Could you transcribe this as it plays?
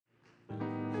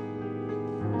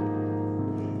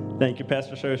Thank you,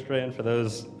 Pastor Sherstrand, for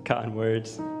those kind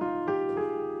words.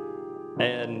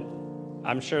 And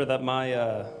I'm sure that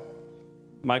my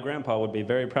grandpa would be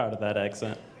very proud of that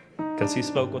accent because he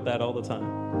spoke with that all the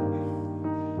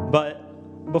time.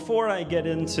 But before I get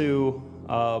into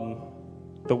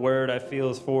the word I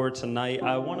feel is for tonight,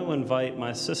 I want to invite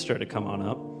my sister to come on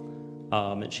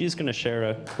up, and she's going to share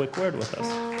a quick word with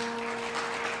us.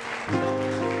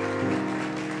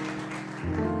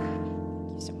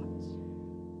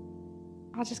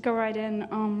 I'll just go right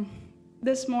in.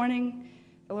 This morning,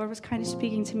 the Lord was kind of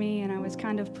speaking to me, and I was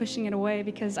kind of pushing it away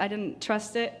because I didn't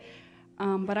trust it.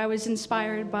 But I was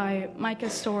inspired by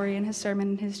Micah's story and his sermon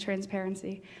and his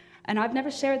transparency. And I've never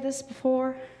shared this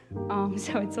before,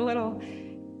 so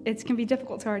it can be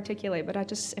difficult to articulate, but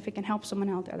if it can help someone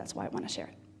out there, that's why I want to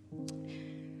share it.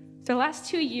 So the last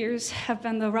 2 years have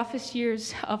been the roughest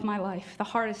years of my life, the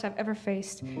hardest I've ever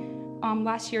faced.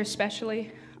 Last year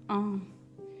especially,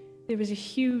 there was a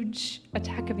huge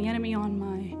attack of the enemy on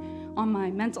my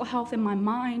mental health and my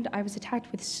mind. I was attacked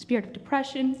with a spirit of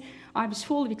depression. I was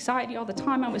full of anxiety all the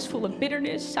time. I was full of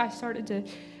bitterness. I started to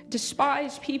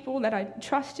despise people that I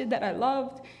trusted, that I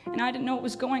loved, and I didn't know what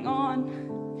was going on.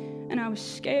 And I was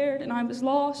scared, and I was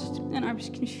lost, and I was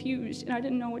confused, and I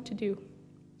didn't know what to do.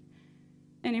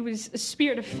 And it was a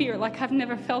spirit of fear like I've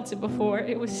never felt it before.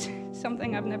 It was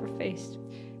something I've never faced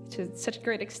to such a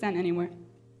great extent anywhere.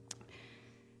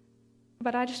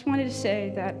 But I just wanted to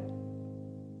say that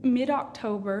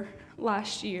mid-October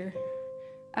last year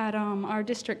at our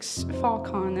district's fall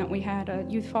con that we had, a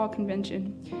youth fall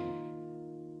convention,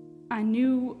 I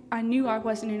knew I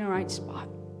wasn't in the right spot.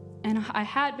 And I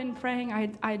had been praying,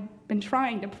 I'd been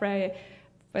trying to pray,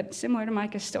 but similar to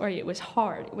Micah's story, it was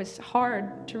hard. It was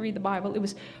hard to read the Bible. It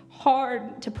was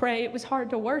hard to pray. It was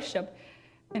hard to worship.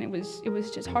 And it was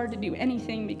just hard to do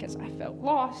anything because I felt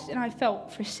lost and I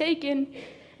felt forsaken.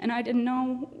 And I didn't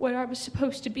know what I was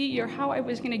supposed to be or how I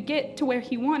was going to get to where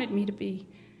he wanted me to be.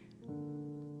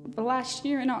 The last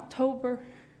year in October,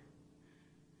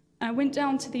 I went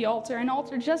down to the altar, an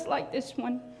altar just like this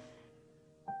one,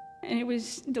 and it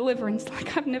was deliverance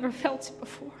like I've never felt it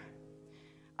before.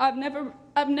 I've never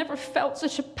felt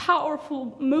such a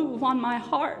powerful move on my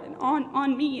heart and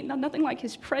on me, nothing like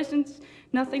his presence,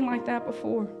 nothing like that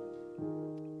before.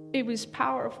 It was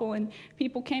powerful, and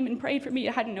people came and prayed for me.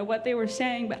 I didn't know what they were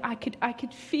saying, but I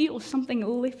could feel something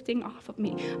lifting off of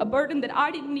me, a burden that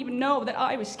I didn't even know that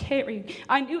I was carrying.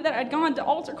 I knew that I'd gone to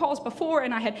altar calls before,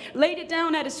 and I had laid it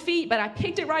down at his feet, but I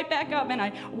picked it right back up, and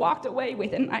I walked away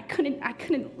with it, and I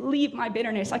couldn't leave my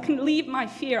bitterness. I couldn't leave my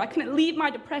fear. I couldn't leave my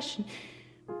depression.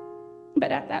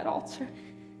 But at that altar,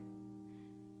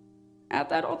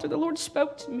 the Lord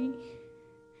spoke to me.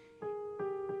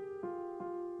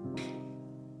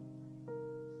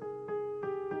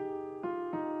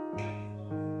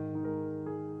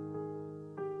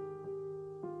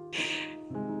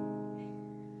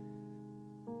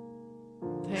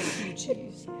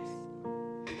 Jesus.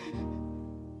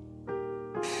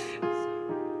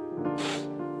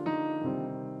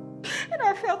 And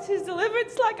I felt his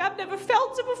deliverance like I've never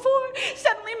felt it before.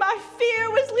 Suddenly my fear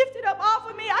was lifted up off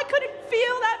of me. I couldn't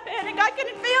feel that panic. I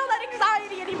couldn't feel that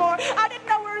anxiety anymore. I didn't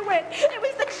know where it went. It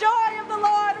was the joy of the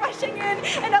Lord rushing in,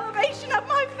 an elevation of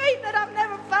my faith that I've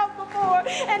never felt before.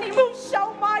 And he moved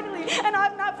so mightily. And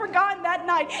I've not forgotten that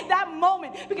night, that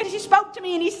moment, because he spoke to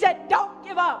me and he said, "Don't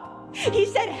give up." He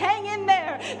said, "Hang in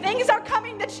there. Things are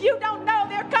coming that you don't know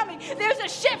they're coming. There's a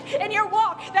shift in your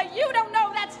walk that you don't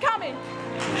know that's coming."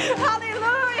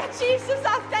 Hallelujah, Jesus.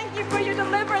 I thank you for your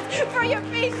deliverance, for your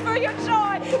peace, for your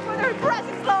joy, for your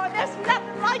presence, Lord. There's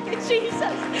nothing like it,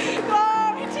 Jesus.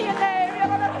 Glory to your name.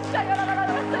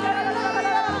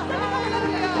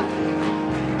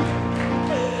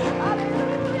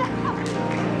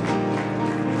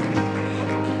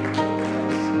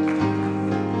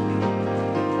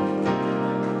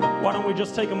 Why don't we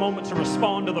just take a moment to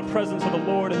respond to the presence of the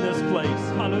Lord in this place?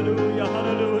 Hallelujah,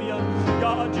 hallelujah.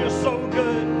 God, you're so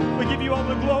good. We give you all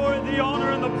the glory, the honor,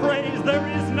 and the praise. There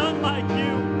is none like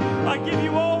you. I give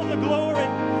you all the glory.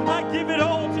 I give it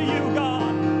all to you,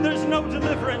 God. There's no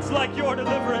deliverance like your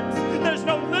deliverance. There's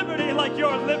no liberty like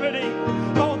your liberty.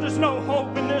 Oh, there's no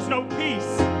hope and there's no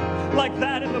peace like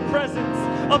that in the presence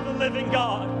of the living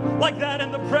God, like that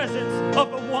in the presence of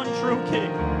the one true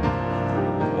King.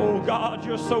 Oh, God,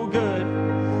 you're so good.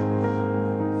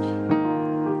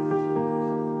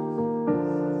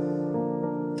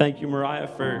 Thank you, Mariah,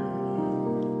 for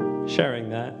sharing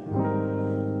that.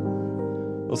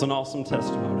 It was an awesome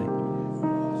testimony.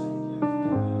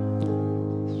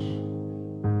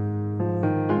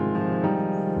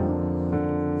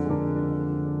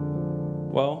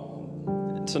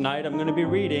 Well, tonight I'm going to be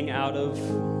reading out of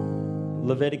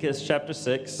Leviticus chapter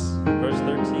 6, verse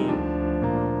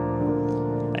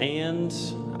 13, and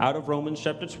out of Romans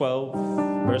chapter 12,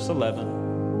 verse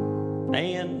 11,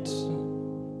 and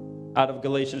out of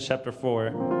Galatians chapter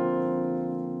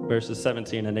 4, verses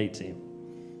 17 and 18.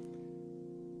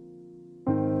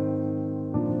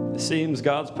 It seems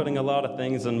God's putting a lot of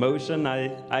things in motion.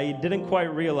 I didn't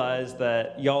quite realize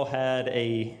that y'all had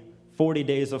a 40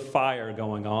 days of fire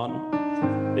going on,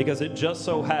 because it just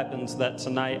so happens that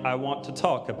tonight I want to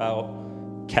talk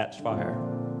about catch fire.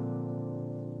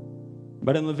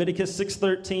 But in Leviticus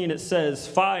 6:13 it says,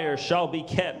 "Fire shall be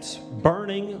kept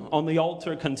burning on the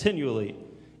altar continually.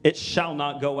 It shall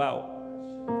not go out."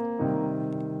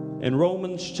 In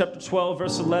Romans chapter 12,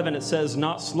 verse 11, it says,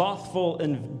 "Not slothful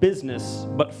in business,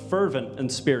 but fervent in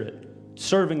spirit,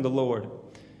 serving the Lord."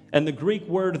 And the Greek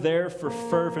word there for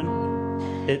fervent,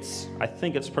 I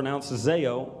think it's pronounced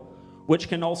zeo, which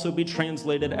can also be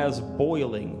translated as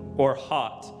boiling or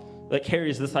hot. That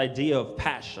carries this idea of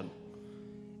passion.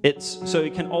 So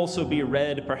it can also be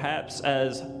read perhaps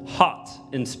as hot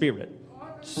in spirit,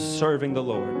 serving the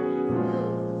Lord.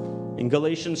 In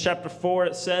Galatians chapter 4,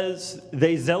 it says,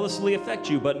 "They zealously affect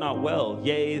you, but not well.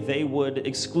 Yea, they would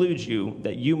exclude you,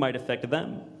 that you might affect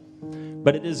them.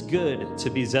 But it is good to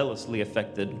be zealously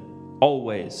affected,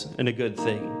 always in a good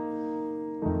thing.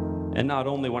 And not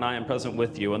only when I am present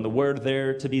with you." And the word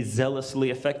there, to be zealously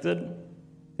affected,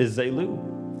 is zelu,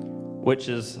 which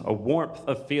is a warmth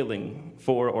of feeling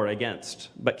for or against,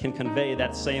 but can convey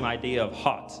that same idea of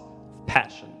hot,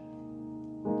 passion.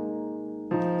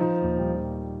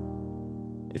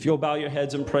 If you'll bow your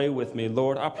heads and pray with me,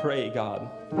 Lord, I pray, God,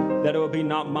 that it will be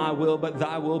not my will, but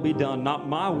thy will be done. Not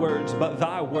my words, but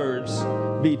thy words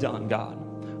be done, God.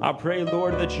 I pray,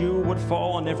 Lord, that you would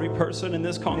fall on every person in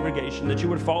this congregation, that you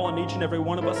would fall on each and every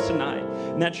one of us tonight,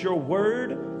 and that your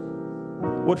word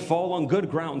would fall on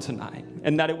good ground tonight,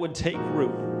 and that it would take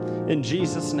root. In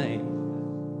Jesus' name,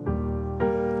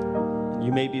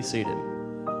 you may be seated.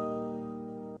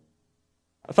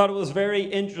 I thought it was very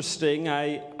interesting.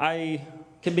 I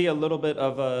can be a little bit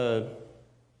of a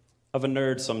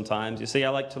nerd sometimes. You see,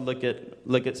 I like to look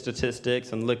at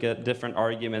statistics and look at different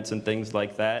arguments and things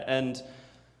like that. And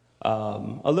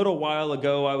a little while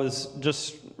ago, I was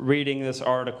just reading this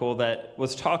article that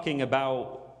was talking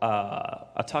about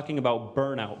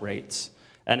burnout rates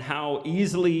and how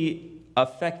easily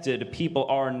affected people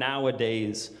are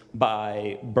nowadays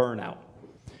by burnout.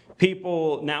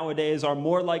 People nowadays are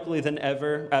more likely than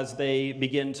ever, as they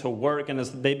begin to work and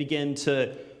as they can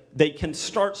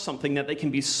start something that they can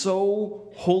be so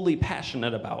wholly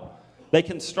passionate about. They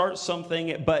can start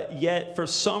something, but yet for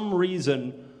some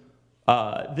reason,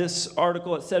 this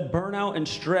article, it said burnout and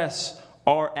stress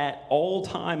are at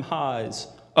all-time highs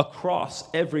across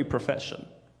every profession.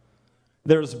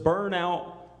 There's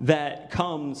burnout that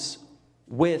comes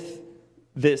with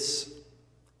this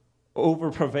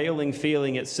over-prevailing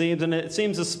feeling, it seems, and it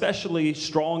seems especially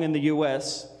strong in the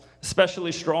U.S.,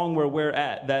 especially strong where we're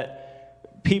at,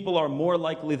 that people are more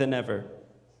likely than ever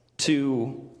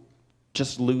to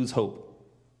just lose hope.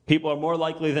 People are more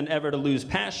likely than ever to lose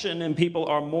passion, and people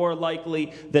are more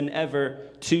likely than ever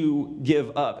to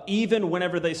give up. Even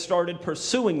whenever they started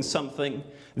pursuing something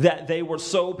that they were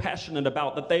so passionate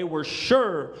about, that they were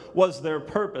sure was their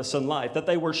purpose in life, that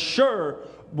they were sure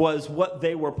was what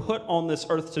they were put on this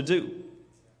earth to do.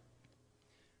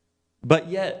 But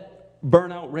yet,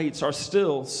 burnout rates are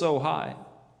still so high.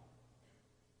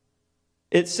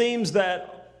 It seems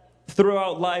that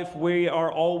throughout life, we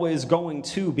are always going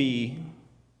to be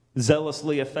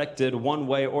zealously affected one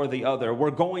way or the other. We're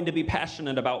going to be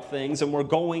passionate about things, and we're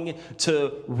going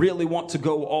to really want to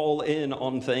go all in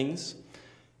on things.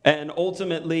 And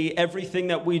ultimately, everything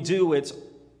that we do, it's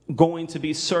going to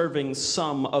be serving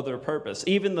some other purpose.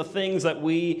 Even the things that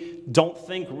we don't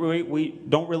think we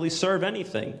don't really serve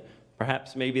anything.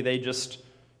 Perhaps maybe they just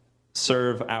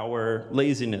serve our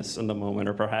laziness in the moment,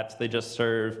 or perhaps they just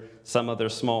serve some other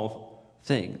small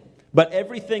thing. But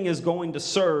everything is going to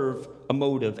serve a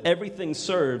motive. Everything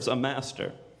serves a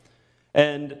master.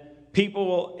 And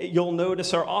people, you'll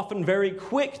notice, are often very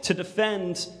quick to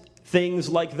defend things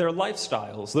like their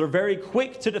lifestyles. They're very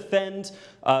quick to defend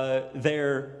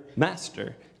their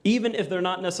master. Even if they're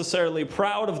not necessarily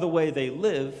proud of the way they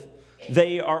live,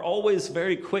 they are always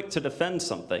very quick to defend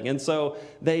something. And so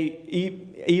they,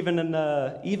 even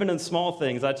in small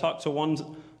things, I talked to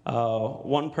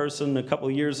one person a couple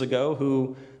of years ago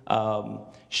who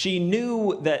she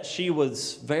knew that she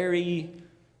was very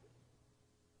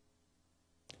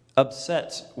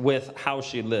upset with how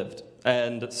she lived.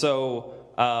 And so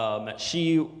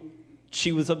she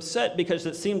she was upset because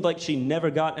it seemed like she never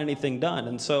got anything done.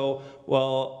 And so,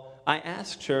 well, I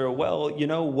asked her, well,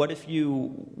 what if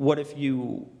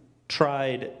you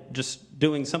tried just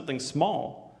doing something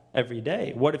small every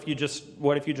day? What if you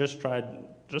just tried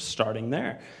just starting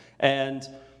there? And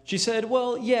she said,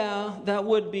 well, yeah, that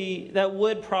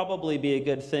would probably be a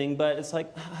good thing, but it's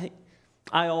like,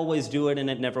 I always do it and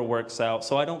it never works out,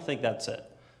 so I don't think that's it.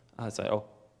 I said, oh,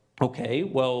 okay,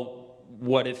 well,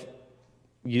 what if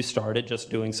you started just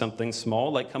doing something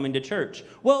small, like coming to church?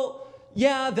 Well,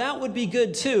 yeah, that would be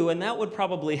good too, and that would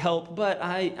probably help, but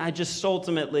I just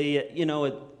ultimately,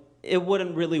 it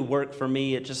wouldn't really work for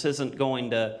me. It just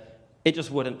it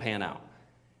just wouldn't pan out.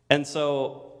 And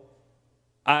so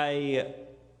I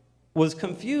was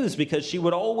confused because she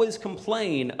would always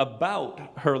complain about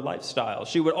her lifestyle.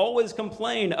 She would always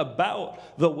complain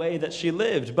about the way that she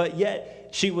lived, but yet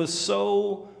she was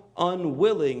so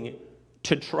unwilling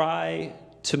to try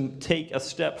to take a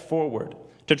step forward,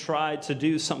 to try to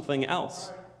do something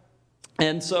else.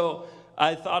 And so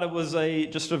I thought it was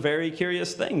just a very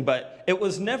curious thing, but it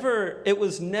was never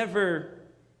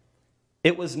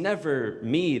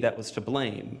me that was to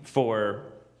blame for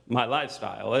my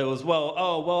lifestyle. It was,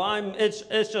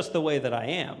 it's just the way that I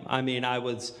am. I mean, I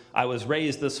was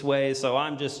raised this way, so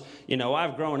I'm just,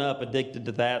 I've grown up addicted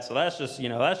to that, so that's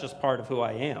just part of who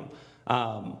I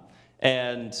am.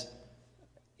 And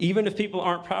even if people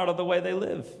aren't proud of the way they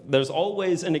live, there's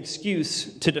always an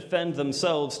excuse to defend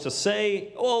themselves, to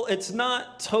say, well, it's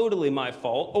not totally my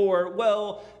fault, or,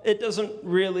 well, it doesn't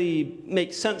really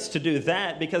make sense to do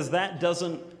that because that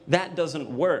doesn't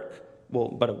work. Well,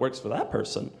 but it works for that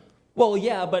person. Well,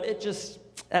 yeah, but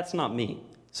that's not me,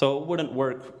 so it wouldn't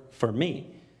work for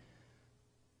me.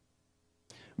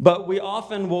 But we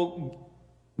often will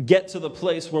get to the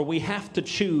place where we have to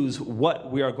choose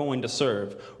what we are going to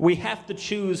serve. We have to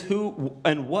choose who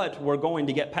and what we're going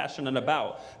to get passionate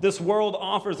about. This world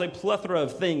offers a plethora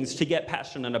of things to get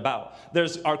passionate about.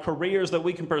 There's our careers that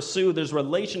we can pursue. There's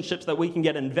relationships that we can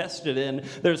get invested in.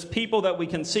 There's people that we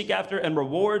can seek after and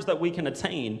rewards that we can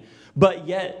attain. But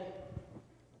yet,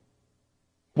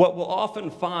 what we'll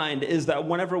often find is that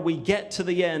whenever we get to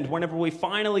the end, whenever we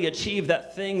finally achieve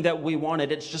that thing that we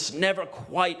wanted, it's just never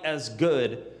quite as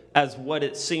good as what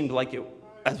it seemed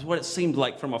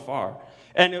like from afar.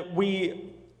 And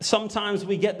sometimes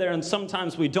we get there and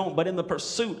sometimes we don't, but in the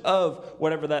pursuit of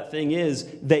whatever that thing is,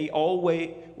 we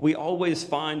always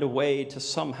find a way to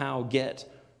somehow get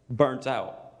burnt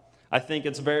out. I think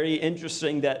it's very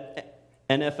interesting that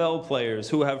NFL players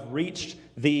who have reached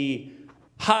the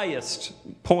highest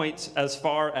points as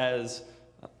far as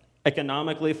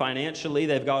economically, financially,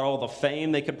 they've got all the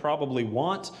fame they could probably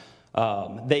want.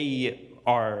 They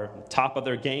are top of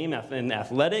their game in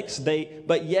athletics.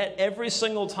 But yet every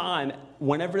single time,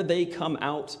 whenever they come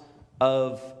out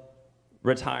of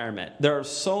retirement,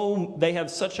 they have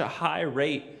such a high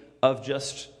rate of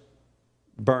just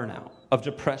burnout, of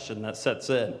depression that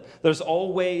sets in.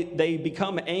 They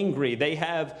become angry. They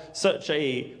have such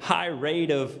a high rate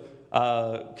of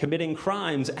committing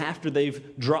crimes after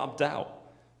they've dropped out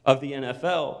of the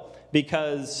NFL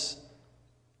because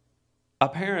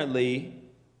apparently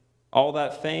all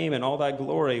that fame and all that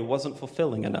glory wasn't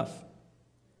fulfilling enough.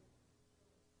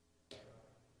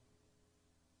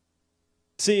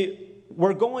 See,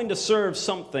 we're going to serve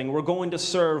something. We're going to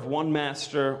serve one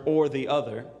master or the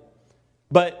other,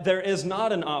 but there is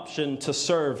not an option to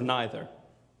serve neither.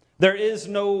 There is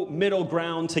no middle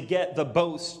ground to get the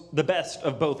best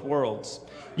of both worlds.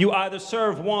 You either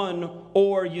serve one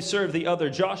or you serve the other.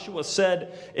 Joshua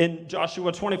said in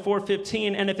Joshua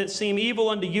 24:15, "And if it seem evil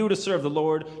unto you to serve the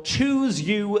Lord, choose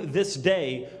you this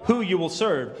day who you will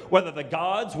serve, whether the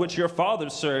gods which your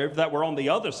fathers served that were on the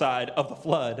other side of the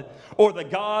flood, or the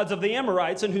gods of the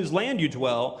Amorites in whose land you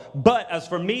dwell. But as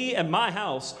for me and my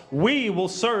house, we will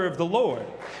serve the Lord."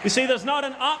 You see, there's not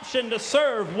an option to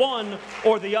serve one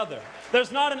or the other.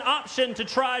 There's not an option to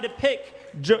try to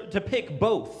pick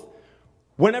both.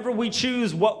 Whenever we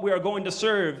choose what we are going to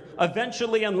serve,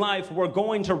 eventually in life, we're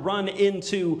going to run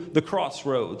into the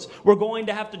crossroads. We're going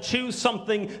to have to choose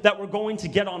something that we're going to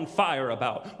get on fire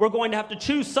about. We're going to have to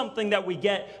choose something that we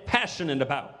get passionate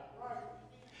about.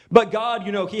 But God,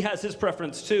 He has His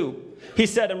preference too. He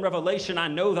said in Revelation, "I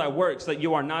know thy works, that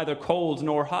you are neither cold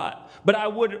nor hot. But I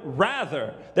would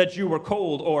rather that you were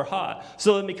cold or hot.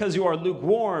 So that because you are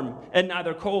lukewarm and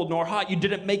neither cold nor hot, you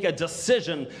didn't make a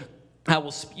decision, I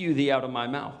will spew thee out of my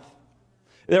mouth."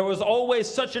 There was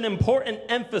always such an important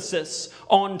emphasis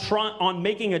on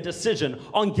making a decision,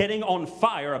 on getting on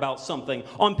fire about something,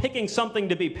 on picking something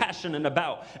to be passionate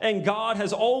about. And God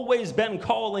has always been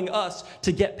calling us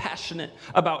to get passionate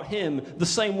about Him the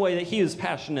same way that He is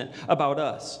passionate about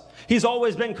us. He's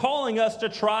always been calling us to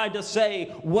try to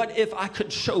say, what if I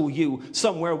could show you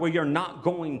somewhere where you're not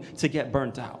going to get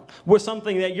burnt out? Where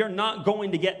something that you're not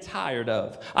going to get tired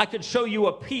of. I could show you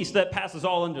a peace that passes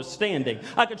all understanding.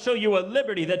 I could show you a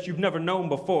liberty that you've never known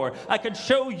before. I could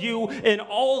show you an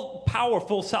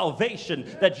all-powerful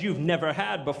salvation that you've never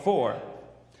had before.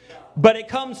 But it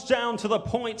comes down to the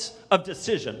point of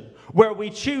decision, where we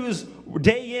choose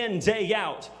day in, day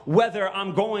out, whether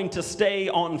I'm going to stay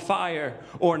on fire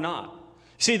or not.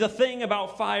 See, the thing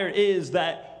about fire is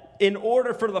that in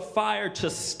order for the fire to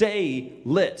stay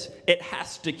lit, it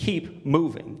has to keep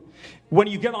moving. When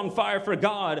you get on fire for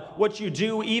God, what you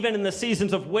do, even in the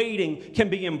seasons of waiting, can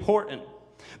be important.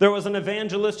 There was an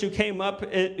evangelist who came up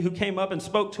and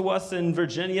spoke to us in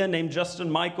Virginia named Justin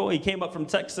Michael. He came up from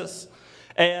Texas.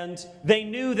 And they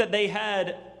knew that he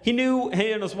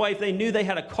and his wife, they knew they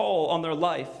had a call on their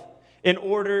life in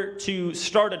order to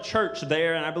start a church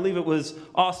there. And I believe it was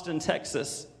Austin,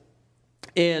 Texas.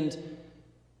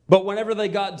 But whenever they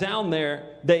got down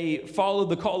there, they followed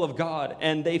the call of God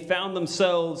and they found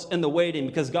themselves in the waiting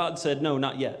because God said, no,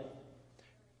 not yet.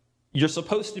 You're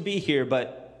supposed to be here,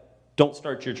 but don't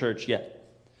start your church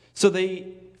yet. So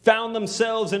they found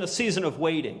themselves in a season of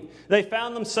waiting. They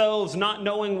found themselves not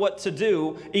knowing what to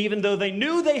do, even though they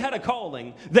knew they had a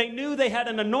calling. They knew they had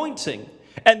an anointing.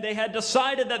 And they had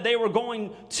decided that they were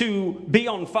going to be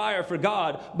on fire for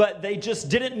God, but they just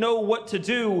didn't know what to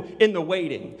do in the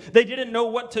waiting. They didn't know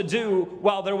what to do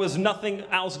while there was nothing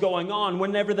else going on,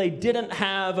 whenever they didn't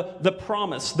have the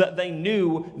promise that they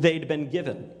knew they'd been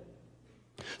given.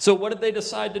 So what did they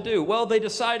decide to do? Well, they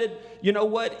decided, you know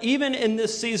what, even in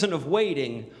this season of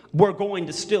waiting, we're going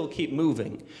to still keep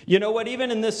moving. You know what, even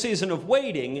in this season of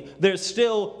waiting, there's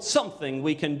still something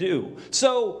we can do.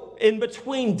 So in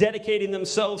between dedicating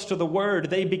themselves to the word,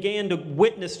 they began to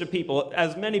witness to people,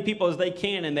 as many people as they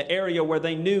can in the area where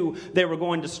they knew they were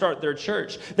going to start their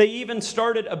church. They even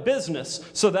started a business,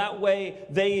 so that way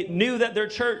they knew that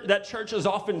that churches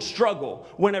often struggle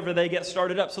whenever they get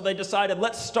started up. So they decided,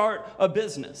 let's start a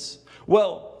business.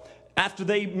 Well, after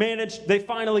they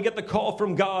finally get the call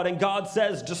from God, and God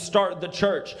says to start the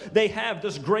church. They have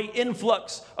this great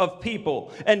influx of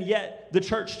people, and yet the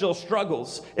church still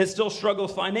struggles. It still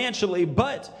struggles financially,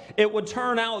 but it would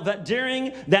turn out that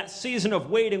during that season of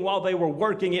waiting while they were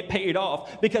working, it paid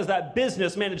off because that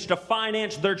business managed to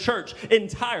finance their church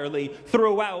entirely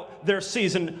throughout their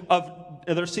season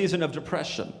of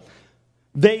depression.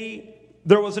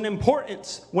 There was an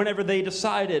importance whenever they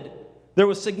decided. There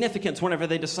was significance whenever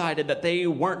they decided that they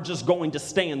weren't just going to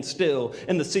stand still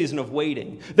in the season of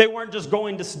waiting. They weren't just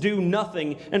going to do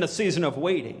nothing in a season of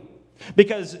waiting.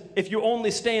 Because if you only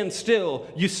stand still,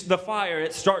 the fire,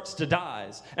 it starts to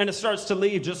die. And it starts to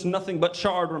leave just nothing but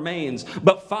charred remains.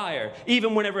 But fire,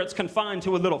 even whenever it's confined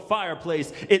to a little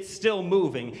fireplace, it's still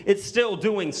moving. It's still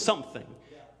doing something.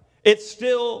 It's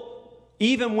still,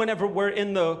 even whenever we're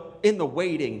in the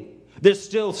waiting, there's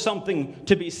still something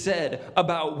to be said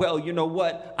about, well, you know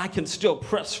what? I can still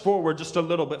press forward just a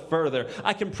little bit further.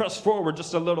 I can press forward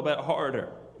just a little bit harder.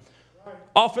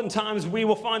 Oftentimes, we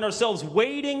will find ourselves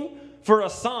waiting for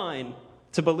a sign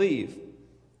to believe.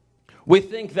 We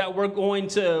think that we're going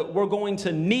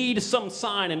to need some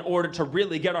sign in order to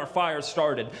really get our fire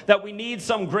started. That we need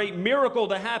some great miracle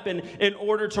to happen in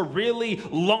order to really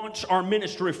launch our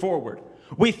ministry forward.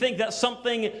 We think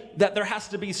that there has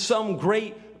to be some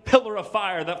great pillar of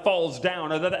fire that falls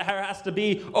down, or that there has to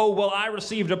be, oh, well, I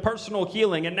received a personal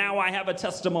healing and now I have a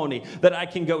testimony that I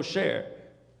can go share.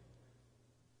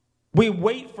 We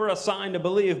wait for a sign to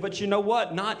believe, but you know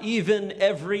what? Not even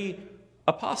every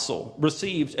apostle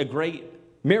received a great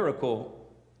miracle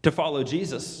to follow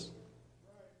Jesus.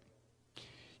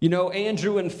 You know,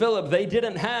 Andrew and Philip, they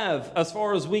didn't have, as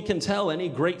far as we can tell, any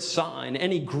great sign,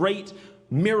 any great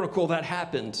miracle that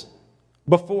happened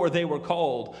before they were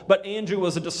called. But Andrew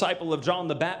was a disciple of John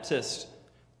the Baptist.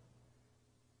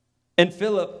 And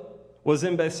Philip was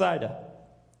in Bethsaida.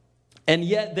 And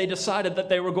yet they decided that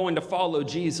they were going to follow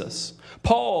Jesus.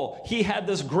 Paul, he had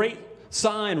this great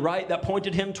sign, right, that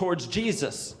pointed him towards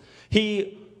Jesus.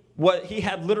 He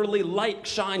had literally light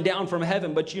shine down from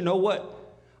heaven. But you know what?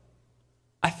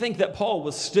 I think that Paul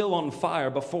was still on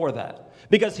fire before that,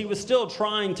 because he was still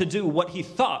trying to do what he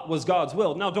thought was God's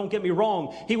will. Now, don't get me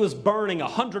wrong. He was burning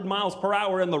 100 miles per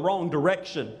hour in the wrong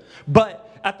direction.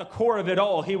 But at the core of it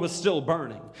all, he was still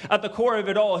burning. At the core of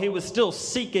it all, he was still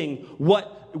seeking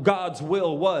what God's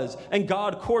will was. And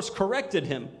God course corrected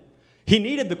him. He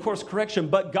needed the course correction,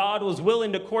 but God was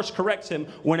willing to course correct him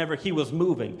whenever he was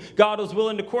moving. God was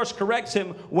willing to course correct him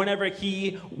whenever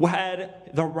he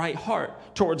had the right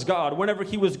heart towards God, whenever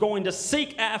he was going to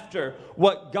seek after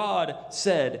what God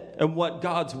said and what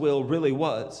God's will really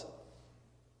was.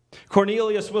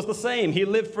 Cornelius was the same. He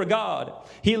lived for God.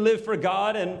 He lived for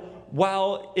God, and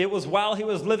while he was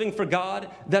living for God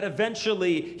that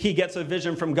eventually he gets a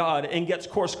vision from God and gets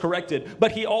course corrected.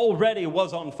 But he already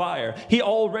was on fire. He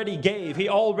already gave. He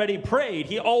already prayed.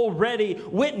 He already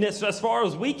witnessed, as far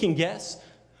as we can guess.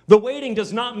 The waiting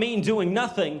does not mean doing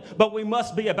nothing, but we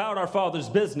must be about our Father's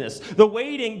business. The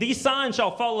waiting, these signs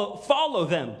shall follow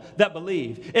them that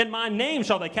believe. In my name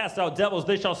shall they cast out devils.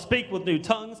 They shall speak with new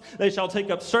tongues. They shall take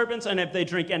up serpents, and if they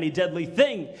drink any deadly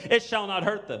thing, it shall not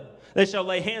hurt them. They shall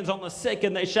lay hands on the sick,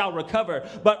 and they shall recover.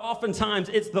 But oftentimes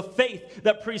it's the faith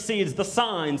that precedes the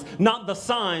signs, not the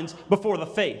signs before the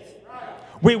faith.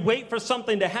 We wait for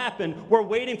something to happen. We're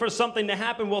waiting for something to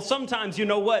happen. Well, sometimes, you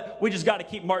know what? We just got to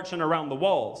keep marching around the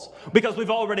walls because we've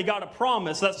already got a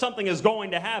promise that something is going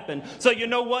to happen. So you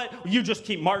know what? You just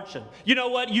keep marching. You know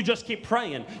what? You just keep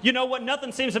praying. You know what?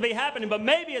 Nothing seems to be happening, but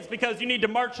maybe it's because you need to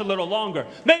march a little longer.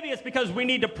 Maybe it's because we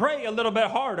need to pray a little bit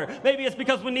harder. Maybe it's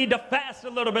because we need to fast a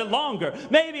little bit longer.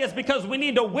 Maybe it's because we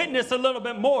need to witness a little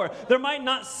bit more. There might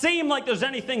not seem like there's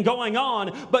anything going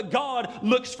on, but God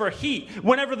looks for heat.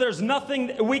 Whenever there's nothing,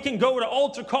 we can go to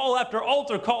altar call after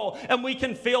altar call and we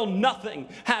can feel nothing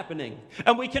happening.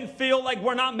 And we can feel like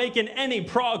we're not making any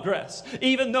progress,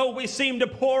 even though we seem to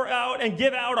pour out and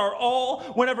give out our all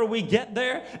whenever we get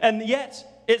there. And yet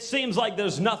it seems like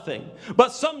there's nothing.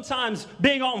 But sometimes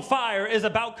being on fire is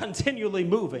about continually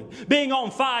moving. Being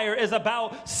on fire is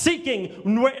about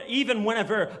seeking even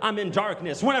whenever I'm in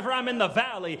darkness, whenever I'm in the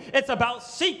valley. It's about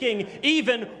seeking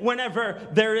even whenever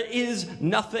there is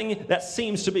nothing that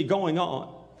seems to be going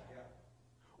on.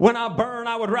 When I burn,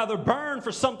 I would rather burn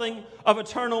for something of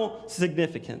eternal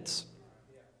significance.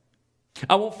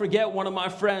 I won't forget one of my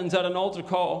friends at an altar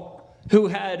call who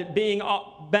had been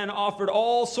offered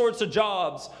all sorts of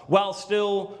jobs while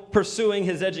still pursuing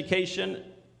his education.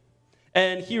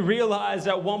 And he realized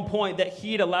at one point that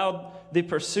he'd allowed the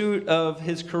pursuit of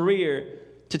his career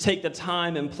to take the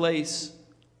time and place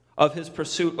of his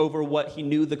pursuit over what he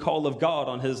knew the call of God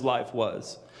on his life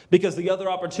was. Because the other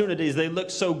opportunities, they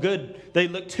looked so good, they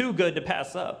looked too good to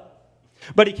pass up.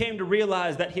 But he came to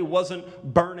realize that he wasn't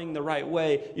burning the right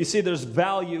way. You see, there's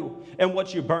value in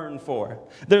what you burn for.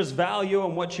 There's value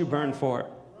in what you burn for.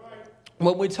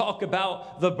 When we talk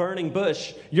about the burning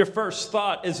bush, your first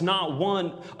thought is not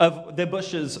one of the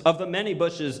bushes, of the many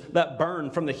bushes that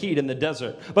burn from the heat in the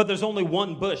desert. But there's only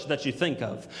one bush that you think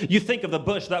of. You think of the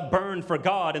bush that burned for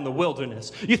God in the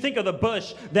wilderness. You think of the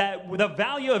bush that the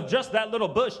value of just that little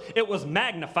bush, it was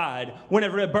magnified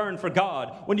whenever it burned for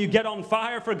God. When you get on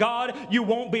fire for God, you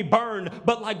won't be burned.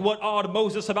 But like what awed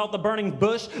Moses about the burning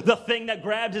bush, the thing that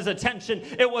grabbed his attention,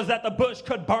 it was that the bush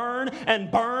could burn,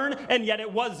 and yet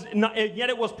it was not. Yet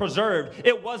it was preserved.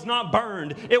 It was not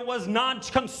burned. It was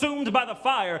not consumed by the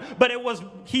fire, but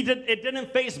it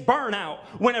didn't face burnout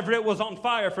whenever it was on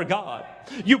fire for God.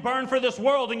 You burn for this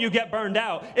world and you get burned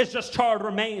out. It's just charred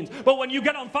remains. But when you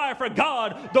get on fire for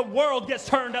God, the world gets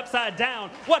turned upside down.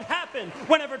 What happened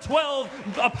whenever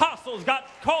 12 apostles got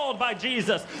called by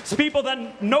Jesus? It's people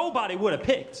that nobody would have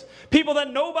picked. People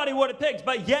that nobody would have picked,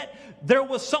 but yet there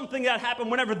was something that happened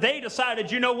whenever they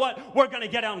decided, you know what, we're going to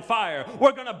get on fire.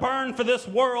 We're going to burn for this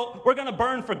world. We're going to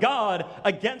burn for God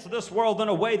against this world in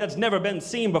a way that's never been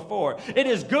seen before. It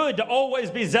is good to always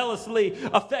be zealously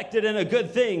affected in a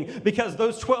good thing, because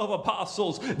those 12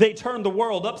 apostles, they turned the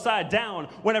world upside down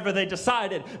whenever they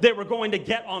decided they were going to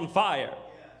get on fire.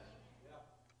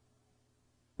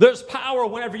 There's power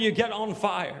whenever you get on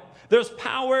fire. There's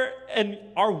power, and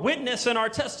our witness and our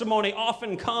testimony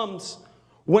often comes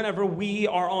whenever we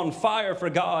are on fire for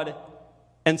God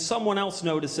and someone else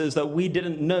notices that we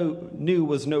didn't knew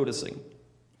was noticing.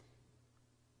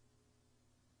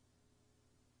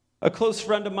 A close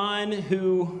friend of mine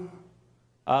who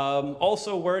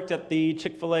also worked at the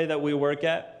Chick-fil-A that we work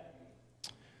at,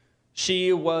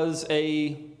 she was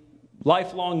a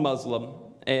lifelong Muslim,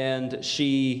 and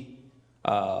she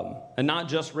and not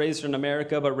just raised in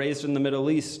America, but raised in the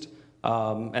Middle East,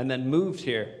 and then moved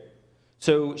here.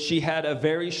 So she had a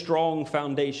very strong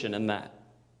foundation in that.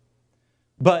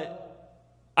 But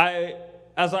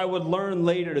as I would learn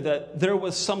later, that there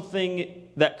was something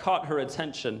that caught her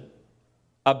attention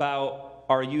about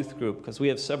our youth group, because we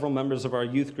have several members of our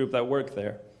youth group that work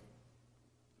there.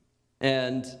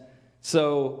 And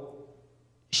So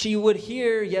she would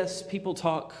hear, yes, people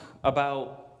talk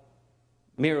about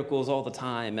miracles all the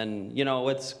time, and,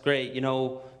 it's great,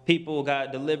 people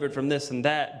got delivered from this and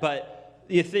that, but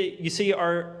you see,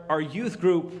 our youth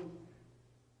group,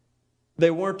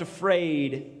 they weren't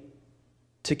afraid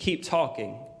to keep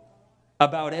talking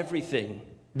about everything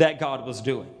that God was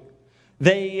doing.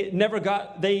 They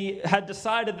had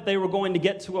decided that they were going to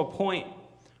get to a point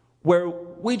where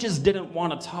we just didn't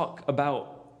want to talk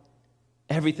about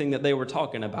everything that they were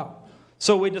talking about.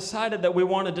 So we decided that we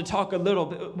wanted to talk a little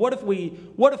bit. What if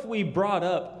we brought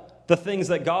up the things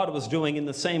that God was doing in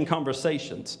the same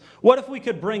conversations? What if we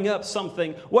could bring up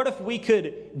something? What if we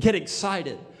could get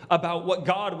excited about what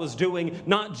God was doing,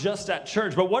 not just at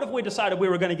church, but what if we decided we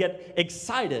were going to get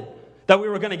excited, that we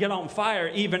were going to get on fire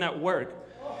even at work?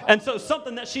 And so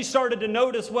something that she started to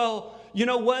notice, well, you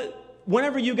know what?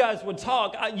 Whenever you guys would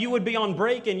talk, you would be on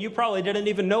break and you probably didn't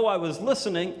even know I was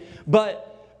listening, but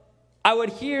I would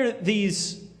hear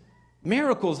these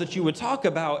miracles that you would talk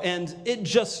about, and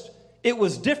it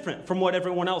was different from what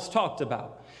everyone else talked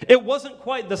about. It wasn't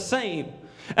quite the same.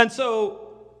 And so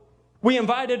we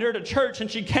invited her to church,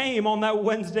 and she came on a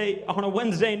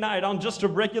Wednesday night on just a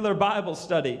regular Bible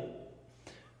study.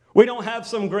 We don't have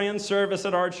some grand service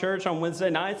at our church on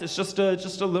Wednesday nights. It's just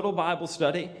a little Bible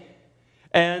study.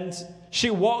 And she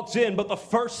walked in, but the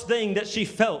first thing that she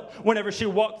felt whenever she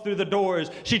walked through the doors,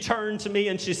 she turned to me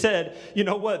and she said, you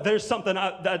know what, there's something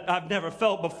that I've never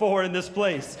felt before in this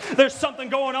place. There's something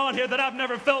going on here that I've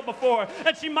never felt before.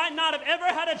 And she might not have ever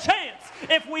had a chance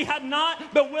if we had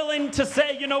not been willing to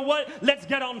say, you know what, let's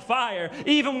get on fire.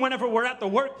 Even whenever we're at the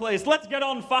workplace, let's get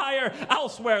on fire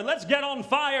elsewhere. Let's get on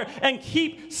fire and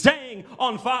keep staying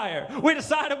on fire. We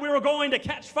decided we were going to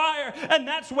catch fire, and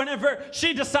that's whenever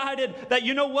she decided that,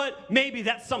 you know what, maybe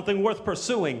that's something worth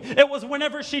pursuing. It was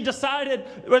whenever she decided,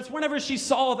 it's whenever she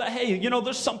saw that, hey,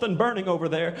 there's something burning over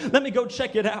there. Let me go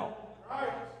check it out.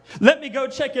 Let me go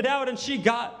check it out.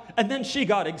 And then she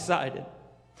got excited.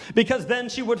 Because then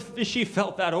she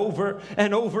felt that over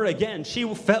and over again.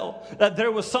 She felt that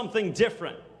there was something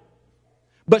different.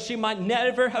 But she might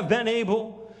never have been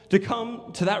able to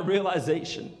come to that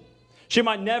realization. She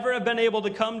might never have been able to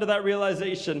come to that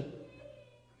realization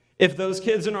if those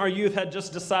kids in our youth had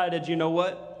just decided, you know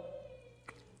what?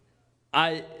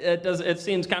 It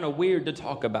seems kind of weird to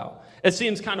talk about. It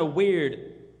seems kind of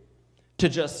weird to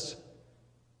just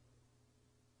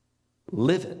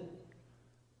live it.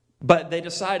 But they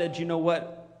decided, you know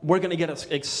what? We're going to get us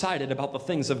excited about the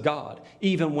things of God,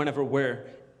 even whenever we're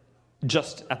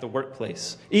just at the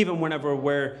workplace, even whenever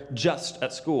we're just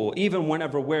at school, even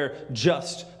whenever we're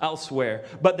just elsewhere.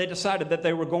 But they decided that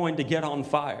they were going to get on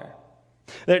fire.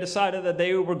 They decided that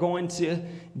they were going to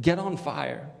get on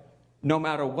fire no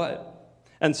matter what.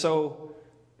 And so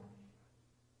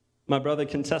my brother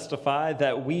can testify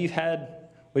that we've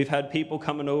had people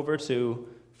coming over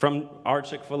from our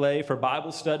Chick-fil-A for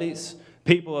Bible studies.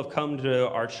 People have come to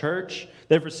our church.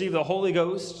 They've received the Holy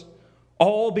Ghost,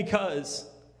 all because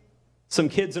some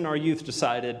kids in our youth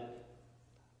decided,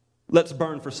 let's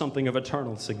burn for something of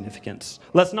eternal significance.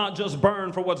 Let's not just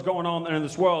burn for what's going on in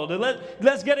this world.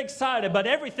 Let's get excited, but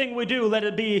everything we do, let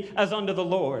it be as unto the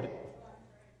Lord.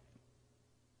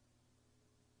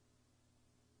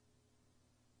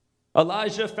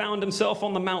 Elijah found himself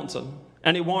on the mountain,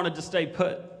 and he wanted to stay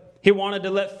put. He wanted to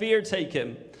let fear take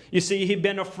him. You see, he'd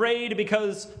been afraid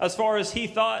because, as far as he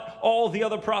thought, all the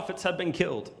other prophets had been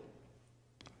killed.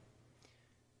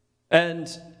 And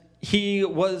he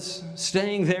was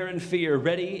staying there in fear,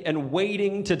 ready and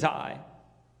waiting to die.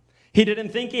 He didn't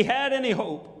think he had any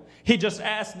hope. He just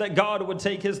asked that God would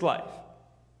take his life.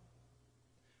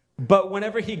 But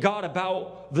whenever he got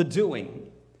about the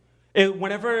doing,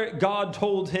 whenever God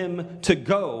told him to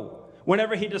go,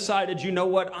 whenever he decided, you know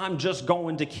what, I'm just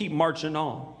going to keep marching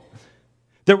on,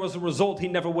 there was a result he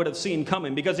never would have seen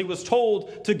coming, because he was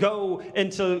told to go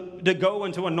and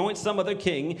to anoint some other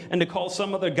king and to call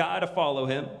some other guy to follow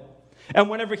him. And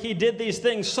whenever he did these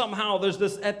things, somehow there's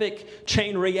this epic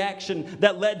chain reaction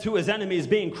that led to his enemies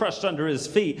being crushed under his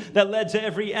feet, that led to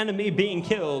every enemy being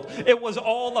killed. It was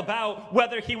all about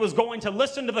whether he was going to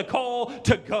listen to the call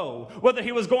to go, whether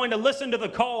he was going to listen to the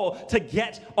call to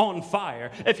get on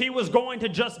fire, if he was going to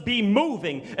just be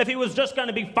moving, if he was just going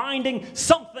to be finding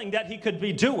something that he could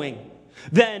be doing,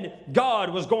 then God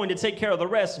was going to take care of the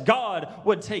rest. God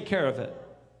would take care of it.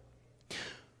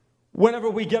 Whenever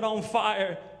we get on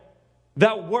fire,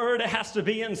 that word has to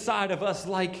be inside of us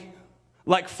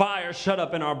like fire shut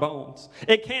up in our bones.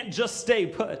 It can't just stay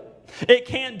put. It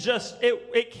can't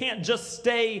just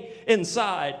stay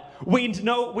inside. We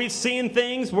know we've seen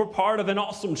things. We're part of an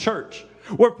awesome church.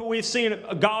 We've seen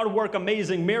God work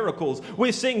amazing miracles.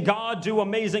 We've seen God do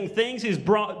amazing things. He's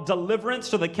brought deliverance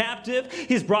to the captive.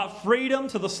 He's brought freedom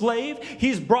to the slave.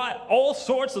 He's brought all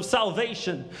sorts of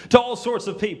salvation to all sorts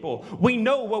of people. We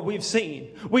know what we've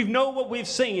seen. We know what we've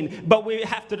seen, but we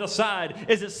have to decide,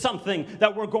 is it something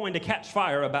that we're going to catch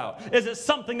fire about? Is it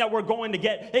something that we're going to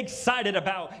get excited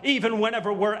about even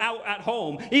whenever we're out at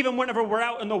home, even whenever we're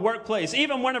out in the workplace,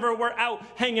 even whenever we're out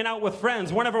hanging out with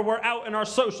friends, whenever we're out in our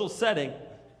social setting?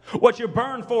 What you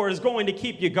burn for is going to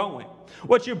keep you going.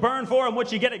 What you burn for and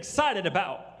what you get excited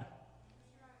about.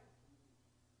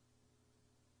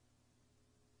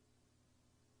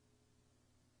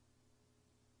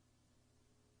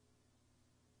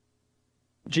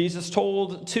 Jesus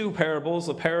told two parables,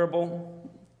 a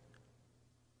parable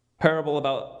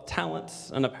about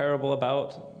talents and a parable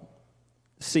about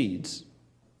seeds.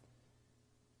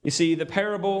 You see, the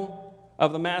parable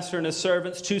of the master and his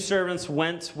servants, two servants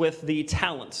went with the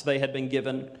talents they had been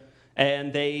given,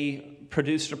 and they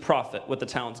produced a profit with the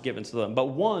talents given to them. But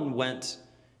one went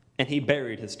and he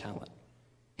buried his talent.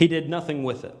 He did nothing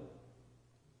with it.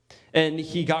 And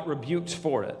he got rebuked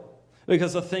for it.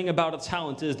 Because the thing about a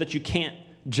talent is that you can't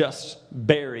just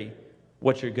bury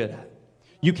what you're good at.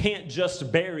 You can't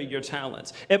just bury your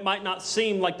talents. It might not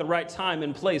seem like the right time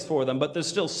and place for them, but there's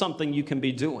still something you can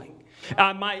be doing.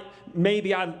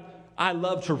 I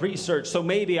love to research, so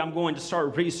maybe I'm going to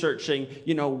start researching,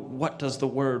 what does the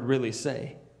word really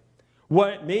say?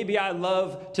 Maybe I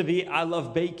love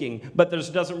baking, but there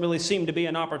doesn't really seem to be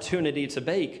an opportunity to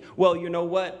bake. Well, you know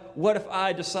what? What if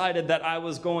I decided that I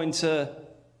was going to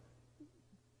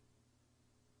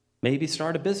maybe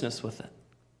start a business with it?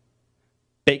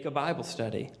 Bake a Bible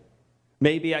study.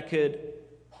 Maybe I could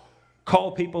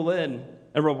call people in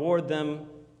and reward them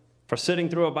for sitting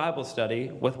through a Bible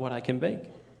study with what I can bake.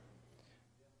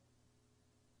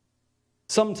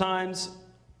 Sometimes,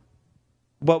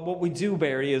 but what we do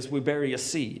bury is we bury a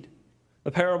seed.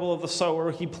 The parable of the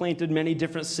sower, he planted many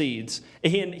different seeds.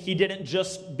 And he didn't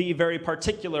just be very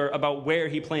particular about where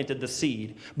he planted the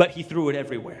seed, but he threw it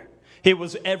everywhere. It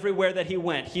was everywhere that he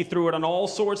went. He threw it on all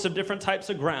sorts of different types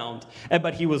of ground,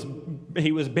 but he was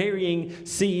burying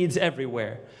seeds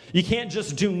everywhere. You can't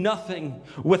just do nothing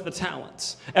with the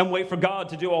talents and wait for God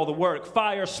to do all the work.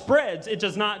 Fire spreads. It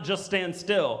does not just stand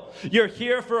still. You're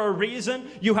here for a reason.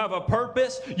 You have a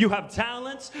purpose. You have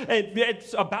talents.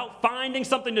 It's about finding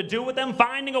something to do with them,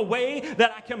 finding a way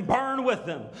that I can burn with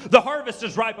them. The harvest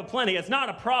is ripe aplenty. It's not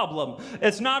a problem.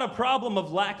 It's not a problem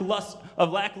of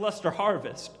lackluster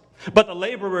harvest. But the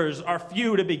laborers are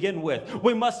few to begin with.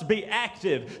 We must be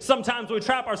active. Sometimes we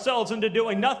trap ourselves into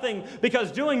doing nothing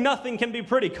because doing nothing can be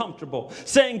pretty comfortable.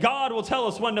 Saying God will tell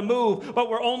us when to move, but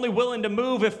we're only willing to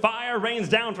move if fire rains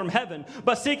down from heaven.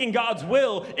 But seeking God's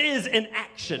will is an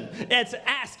action. It's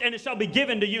ask and it shall be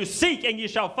given to you. Seek and you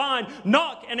shall find.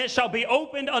 Knock and it shall be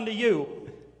opened unto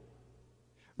you.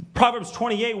 Proverbs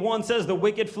 28:1 says, the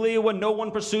wicked flee when no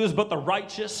one pursues, but the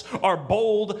righteous are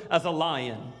bold as a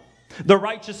lion. The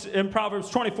righteous, in Proverbs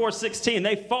 24:16,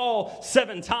 they fall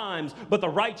 7 times, but the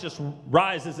righteous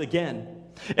rises again.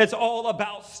 It's all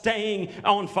about staying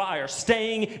on fire,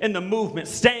 staying in the movement,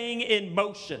 staying in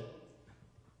motion.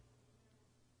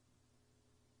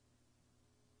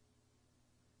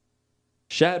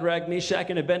 Shadrach, Meshach,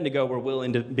 and Abednego were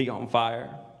willing to be on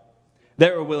fire.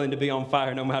 They were willing to be on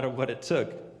fire no matter what it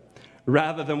took.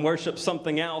 Rather than worship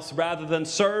something else, rather than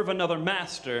serve another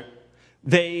master,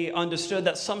 they understood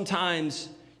that sometimes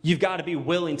you've got to be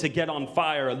willing to get on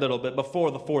fire a little bit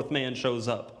before the fourth man shows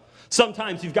up.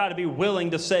 Sometimes you've got to be willing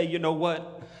to say, you know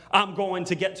what? I'm going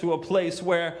to get to a place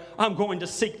where I'm going to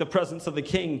seek the presence of the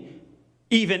King,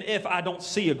 even if I don't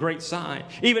see a great sign.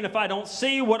 Even if I don't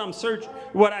see what I'm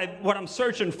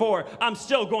searching for, I'm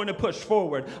still going to push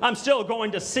forward. I'm still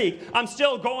going to seek. I'm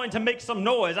still going to make some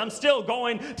noise. I'm still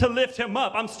going to lift him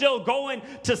up. I'm still going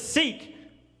to seek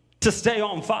to stay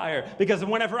on fire, because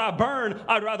whenever I burn,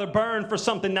 I'd rather burn for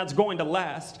something that's going to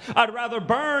last. I'd rather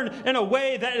burn in a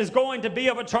way that is going to be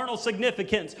of eternal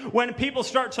significance. When people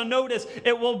start to notice,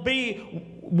 it will be,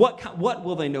 what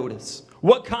will they notice?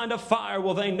 What kind of fire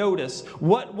will they notice?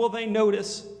 What will they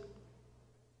notice?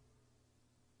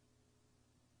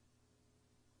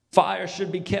 Fire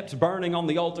should be kept burning on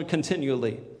the altar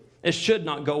continually. It should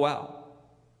not go out.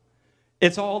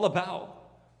 It's all about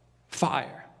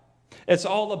fire. It's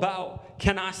all about,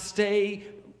 can I stay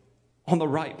on the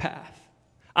right path?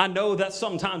 I know that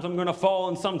sometimes I'm going to fall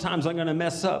and sometimes I'm going to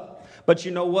mess up. But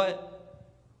you know what?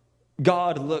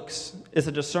 God is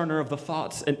a discerner of the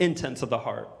thoughts and intents of the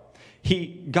heart.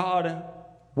 God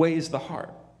weighs the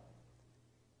heart.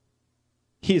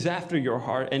 He's after your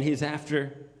heart and he's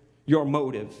after your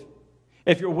motive.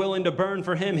 If you're willing to burn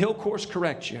for him, he'll course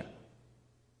correct you.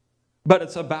 But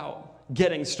it's about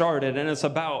getting started, and it's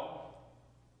about,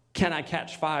 can I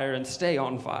catch fire and stay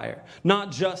on fire?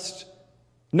 Not just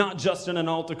in an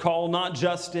altar call, not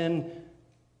just in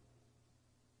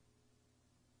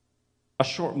a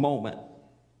short moment,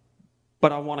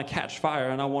 but I want to catch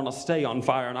fire and I want to stay on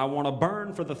fire and I want to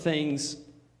burn for the things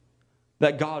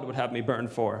that God would have me burn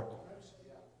for.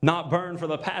 Not burn for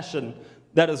the passion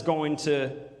that is going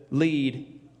to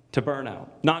lead to burnout.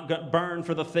 Not burn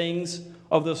for the things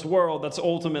of this world that's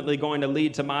ultimately going to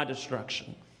lead to my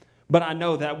destruction. But I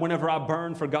know that whenever I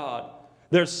burn for God,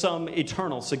 there's some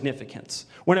eternal significance.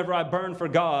 Whenever I burn for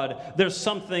God, there's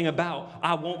something about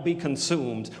I won't be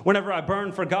consumed. Whenever I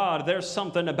burn for God, there's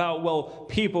something about, well,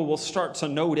 people will start to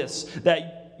notice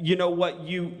that, you know what,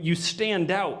 you stand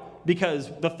out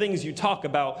because the things you talk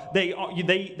about, they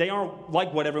aren't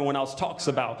like what everyone else talks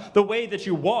about. The way that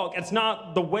you walk, it's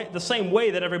not the same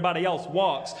way that everybody else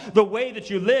walks. The way that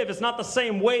you live is not the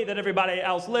same way that everybody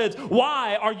else lives.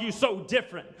 Why are you so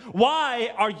different?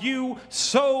 Why are you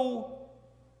so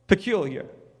peculiar?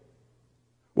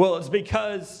 Well, it's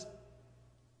because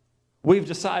we've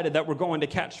decided that we're going to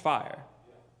catch fire.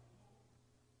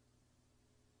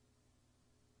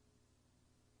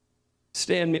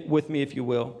 Stand with me if you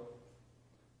will.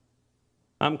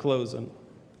 I'm closing.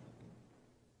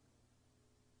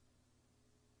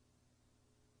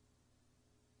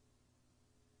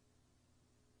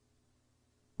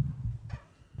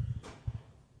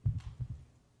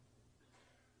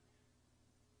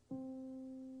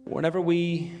 Whenever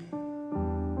we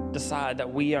decide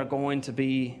that we are going to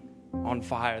be on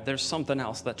fire, there's something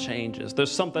else that changes.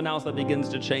 There's something else that begins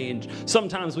to change.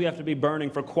 Sometimes we have to be burning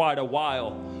for quite a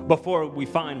while before we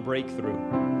find breakthrough.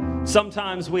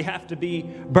 Sometimes we have to be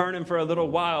burning for a little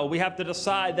while. We have to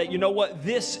decide that, you know what,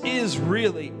 this is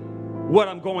really what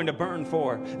I'm going to burn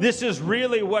for. This is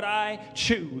really what I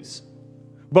choose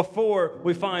before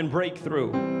we find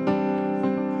breakthrough.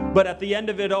 But at the end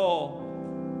of it all,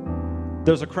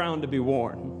 there's a crown to be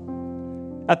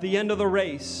worn. At the end of the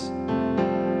race,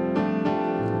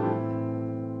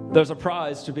 there's a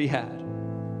prize to be had.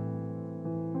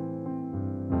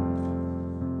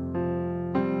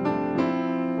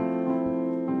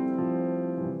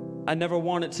 I never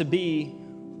want it to be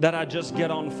that I just get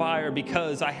on fire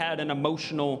because I had an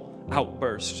emotional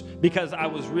outburst, because I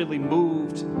was really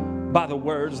moved by the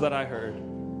words that I heard.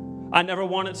 I never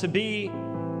want it to be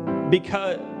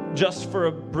because just for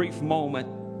a brief moment,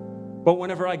 but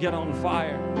whenever I get on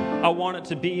fire, I want it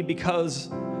to be because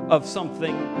of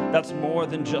something that's more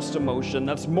than just emotion,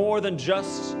 that's more than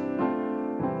just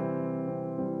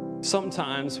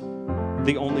sometimes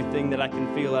the only thing that I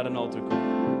can feel at an altar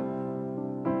call.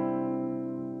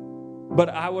 But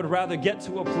I would rather get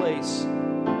to a place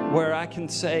where I can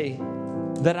say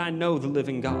that I know the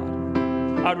living God.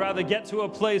 I'd rather get to a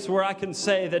place where I can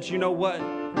say that, you know what,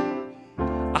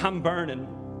 I'm burning,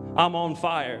 I'm on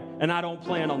fire, and I don't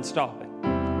plan on stopping.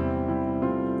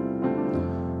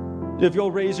 If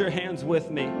you'll raise your hands with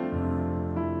me.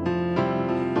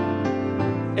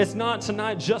 It's not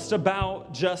tonight just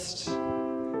about just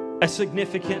a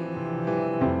significant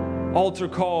altar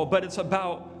call, but it's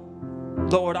about,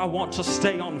 Lord, I want to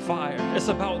stay on fire. It's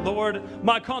about, Lord,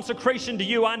 my consecration to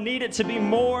you, I need it to be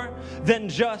more than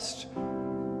just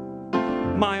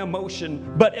my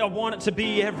emotion, but I want it to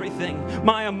be everything.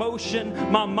 My emotion,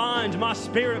 my mind, my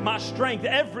spirit, my strength,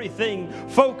 everything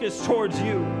focused towards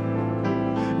you.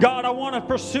 God, I want to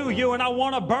pursue you and I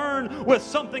want to burn with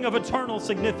something of eternal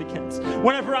significance.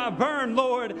 Whenever I burn,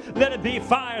 Lord, let it be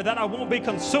fire that I won't be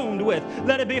consumed with.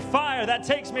 Let it be fire that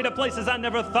takes me to places I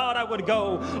never thought I would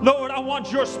go. Lord, I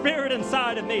want your spirit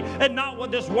inside of me and not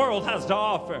what this world has to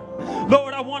offer.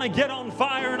 Lord, I want to get on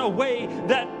fire in a way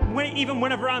that even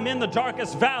whenever I'm in the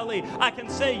darkest valley, I can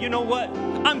say, you know what?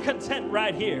 I'm content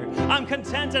right here. I'm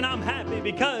content and I'm happy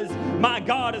because my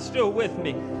God is still with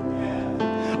me.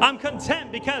 I'm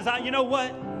content because you know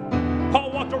what?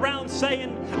 Paul walked around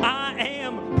saying, I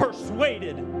am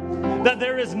persuaded that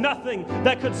there is nothing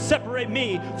that could separate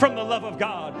me from the love of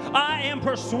God. I am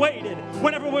persuaded,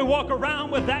 whenever we walk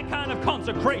around with that kind of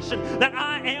consecration, that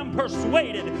I am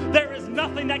persuaded there is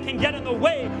nothing that can get in the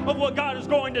way of what God is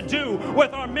going to do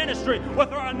with our ministry,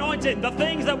 with our anointing. The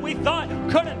things that we thought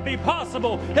couldn't be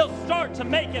possible, He'll start to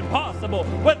make it possible.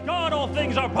 With God, all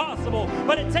things are possible,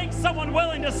 but it takes someone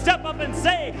willing to step up and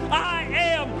say, I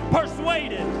am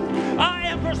persuaded. I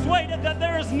am persuaded that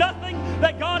there is nothing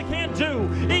that God can't do,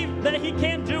 that He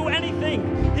can't do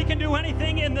anything. He can do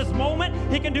anything in this moment.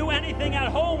 He can do anything at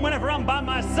home whenever I'm by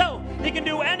myself. He can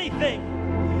do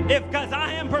anything because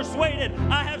I am persuaded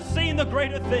I have seen the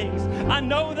greater things. I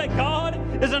know that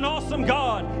God is an awesome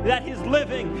God, that He's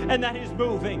living and that He's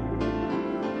moving.